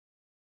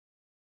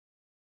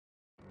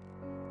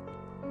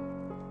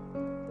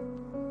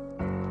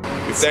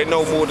If they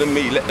know more than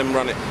me, let them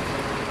run it.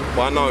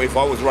 But I know if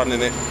I was running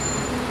it,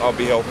 I'll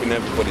be helping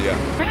everybody out.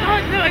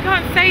 I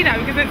can't say that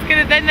because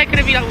then they're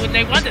gonna be like, well,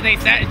 no wonder they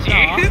searched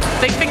you.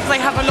 They think they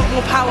have a lot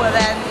more power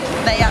than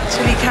they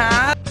actually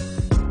can.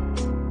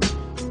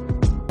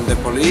 The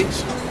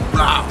police,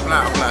 blah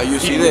blah blah. You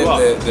see the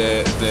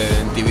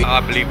TV. I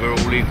believe we're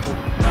all equal.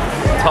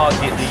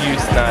 Target the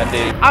youth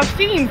nowadays. I've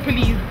seen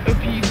police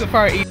abuse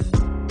authority.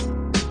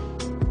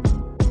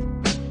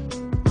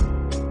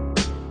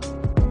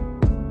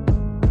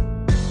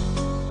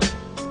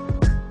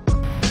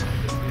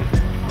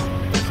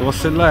 So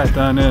what's it like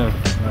down here?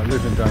 Like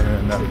living down here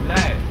and that?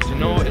 Like, do you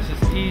know what? It's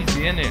just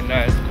easy, innit?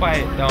 Like, it's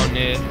quiet down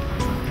here.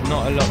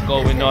 Not a lot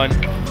going on.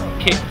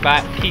 Kick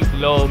back, keep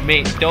low,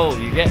 make dough.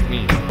 You get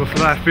me? What's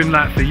life been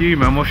like for you,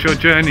 man? What's your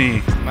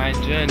journey? My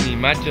journey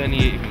ain't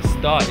even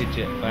started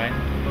yet, man.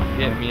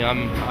 You get me?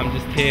 I'm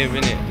just here,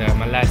 innit? Like,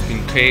 my life's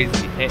been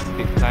crazy,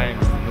 hectic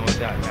times and all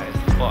that. Like,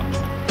 it's fucked.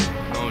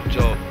 No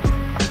joke.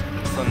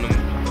 It's on the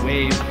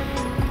wave,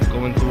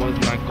 going towards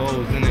my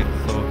goals,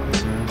 innit? So.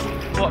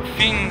 What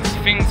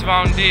things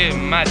around here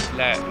mad,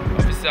 like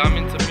obviously I'm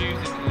into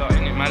music a lot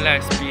innit, my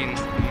life's been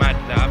mad,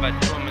 like I've had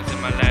dramas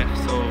in my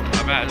life, so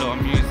I've had a lot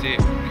of music,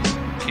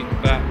 kick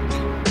back,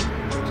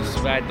 just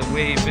ride the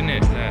wave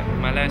innit, like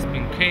my life's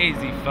been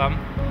crazy fam.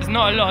 There's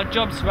not a lot of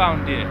jobs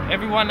around here,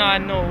 everyone I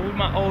know, all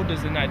my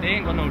elders and that, they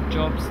ain't got no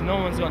jobs, no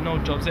one's got no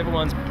jobs,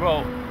 everyone's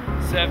broke,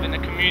 serving the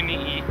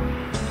community,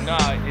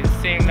 nah, it's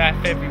the same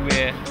life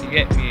everywhere, you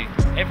get me,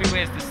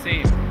 everywhere's the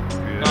same,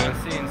 you know what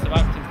I'm saying,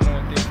 Southampton's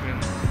no different.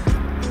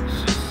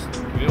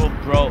 We're all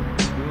broke,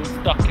 we're all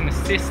stuck in the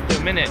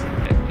system, innit?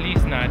 The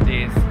police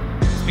nowadays,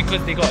 it's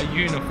because they got a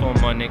uniform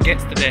on, it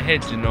gets to their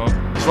head, you know.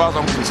 As far as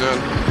I'm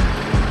concerned,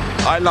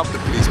 I love the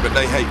police, but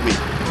they hate me.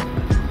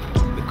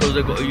 Because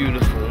they got a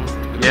uniform,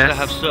 because they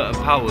have certain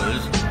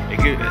powers, they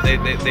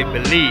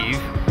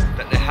believe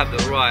that they have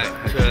the right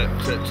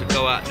to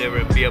go out there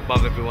and be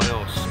above everyone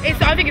else.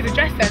 I think it's a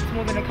dress sense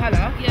more than a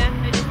colour.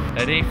 Yeah, it is.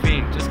 Like they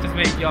think, just because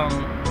we're young,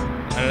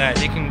 and like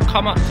they can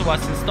come up to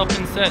us and stop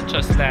and search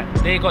us, like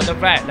they got the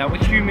right, like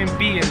we're human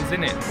beings,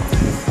 innit?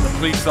 The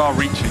police are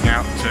reaching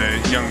out to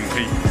young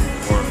people,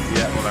 or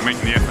they're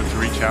making the effort to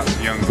reach out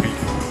to young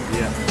people.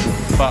 Yeah.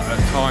 But at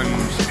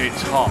times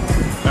it's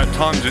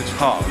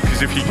hard.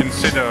 Because if you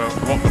consider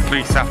what the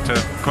police have to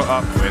put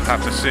up with,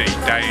 have to see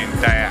day in,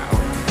 day out,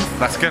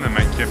 that's going to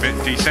make you a bit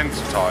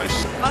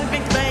desensitised. I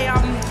think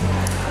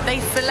they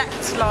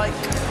select like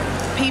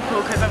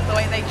people because of the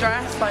way they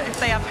dress. Like if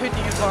they have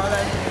hoodies on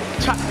and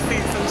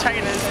tracksuits and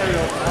trainers,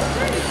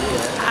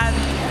 and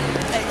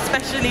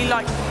especially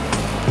like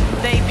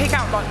they pick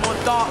out like more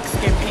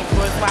dark-skinned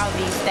people as well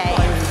these days.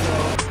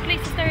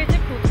 Police are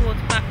stereotypical towards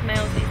black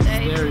males these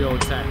days.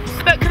 Stereotypes.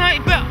 But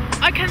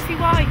I can see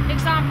why.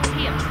 Example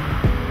here.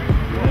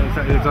 Yeah, is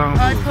that the example?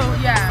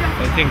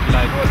 They think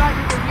like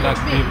black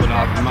people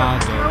are mad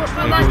or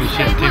they're doing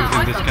shit things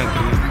in this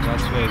country.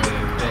 That's why they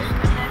just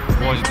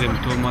watch them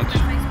too much.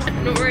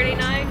 Not really,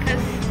 no,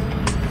 because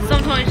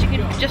sometimes you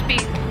can just be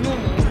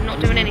normal, not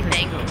doing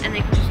anything, and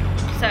they can just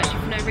search you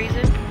for no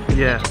reason.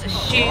 Yeah. Just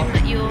assume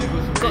that you've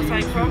got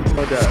something from.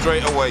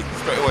 Straight away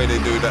they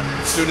do that.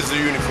 As soon as the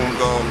uniform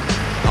gone,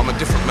 I'm a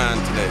different man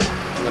today.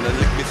 I'm gonna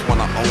lick this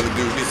one up, I'm gonna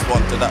do this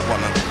one to that one.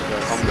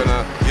 I'm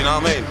gonna, you know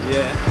what I mean?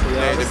 Yeah.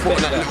 They put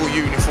on that little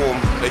uniform,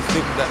 they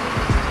think that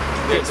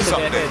it's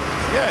up there.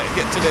 Yeah,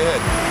 get to their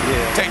head.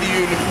 Yeah. Take the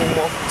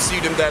uniform off, see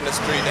them down the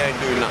street, they ain't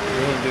doing that.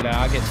 They ain't do that.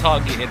 I get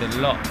targeted a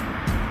lot.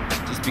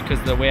 Just because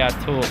of the way I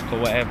talk or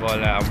whatever,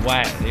 like I'm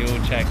white, they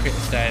all try to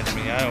criticise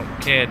me. I don't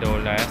care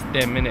though, like that's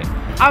them, innit?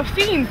 I've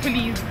seen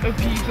police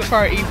abuse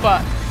authority,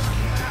 but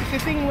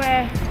it's a thing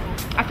where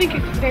I think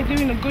they're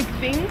doing a good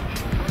thing,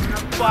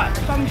 but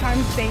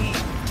sometimes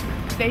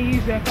they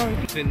use their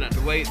authority. I think that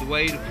the way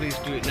the police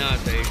do it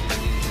nowadays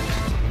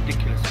is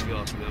ridiculous, if you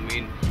ask me. I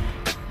mean,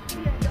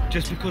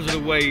 just because of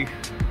the way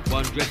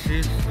one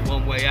dresses, the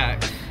one way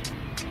acts,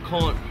 you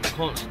can't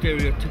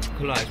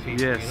stereotypicalise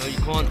people. Yes. You know,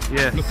 you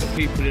can't look at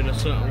people in a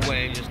certain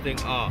way and just think,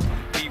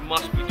 he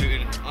must be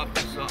doing up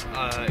to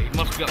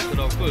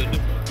no good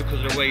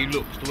because of the way he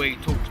looks, the way he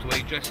talks, the way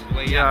he dresses, the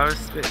way he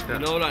acts. I respect that.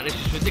 You know, like, it's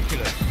just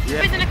ridiculous.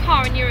 If it's in a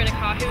car and you're in a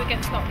car, who would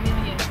get stopped? Me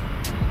or you?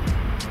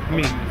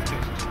 Me.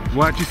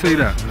 Why'd you say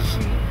that?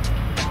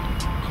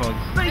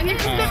 But you can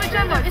skip a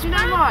gender, do you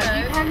know why?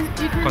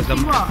 Because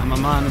I'm a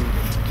man.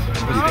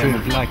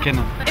 Like, you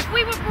know. If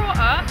we were brought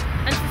up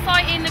and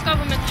society and the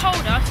government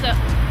told us that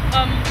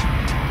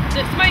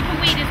that smoking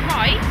weed is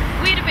right,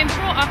 we'd have been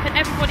brought up and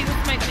everybody would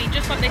smoke weed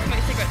just like they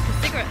smoke cigarettes,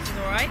 because cigarettes is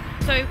alright.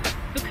 So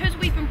because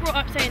we've been brought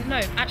up saying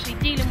no, actually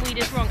dealing weed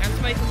is wrong and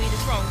smoking weed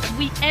is wrong,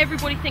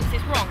 everybody thinks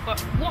it's wrong, but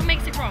what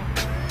makes it wrong?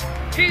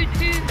 Who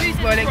says it's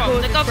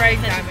wrong? The government brain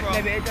says damage. it's wrong.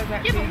 No, but it does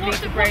actually Yeah, but what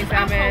lead to brain does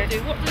alcohol damage.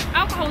 do? What does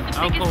alcohol the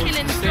biggest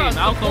killing drug?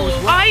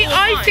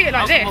 I see it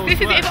like this.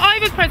 If I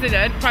was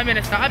president, prime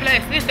minister, I'd be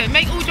like, listen,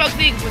 make all drugs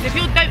legal. Because if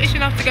you're dopish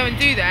enough to go and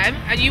do them,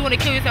 and you want to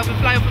kill yourself and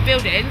fly off of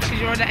buildings because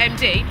you're on the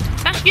MD,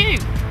 that's you.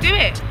 Do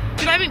it.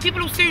 Do you know what I mean?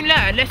 People will soon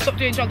learn. Let's stop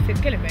doing drugs.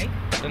 It's killing me.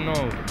 don't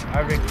know.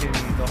 I reckon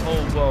the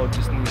whole world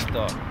just needs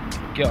to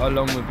get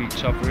along with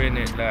each other,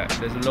 innit? Like,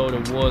 there's a load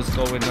of wars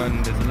going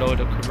on, there's a load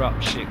of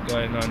corrupt shit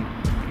going on.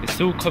 It's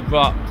all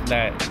corrupt,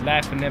 like,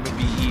 life will never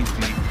be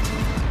easy.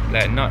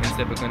 Like, nothing's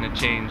ever gonna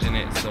change,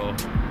 innit? So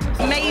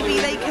maybe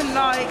they can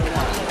like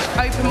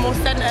open more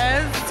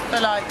centres for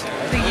like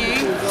the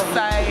youth,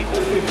 so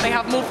they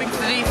have more things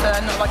to do, so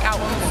they're not like out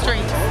on the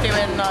streets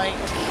doing like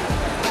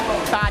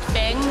bad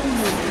things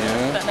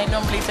that they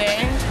normally do,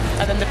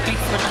 and then the police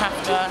wouldn't have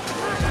to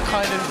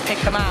kind of pick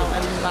them out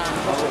and that.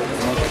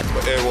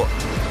 But hear what?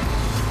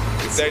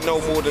 If they know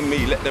more than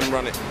me, let them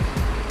run it.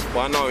 But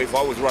I know if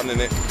I was running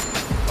it,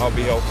 I'll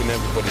be helping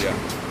everybody out.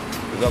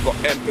 Because I've got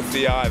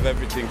empathy, I have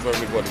everything for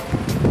everybody.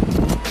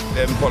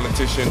 Them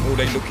politicians, all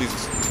they look is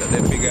that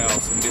they're big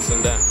house and this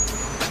and that.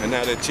 And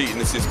now they're cheating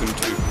the system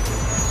too.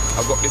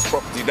 I've got this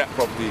property, that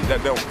property, they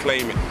don't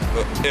claim it.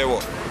 But hear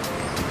what?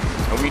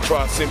 And we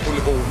try a simple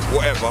little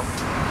whatever,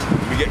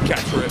 we get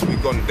cash for it,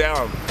 we've gone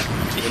down.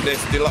 And they're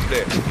still up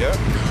there, yeah?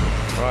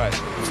 Right,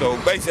 so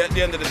basically at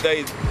the end of the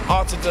day,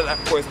 answer to that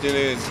question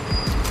is,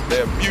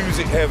 they abuse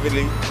it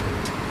heavily,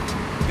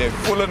 they're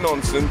full of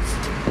nonsense,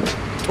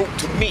 talk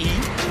to me,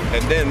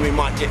 and then we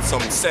might get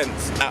some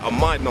sense out of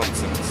my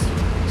nonsense.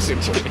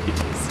 Simple.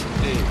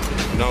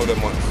 You know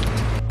them ones.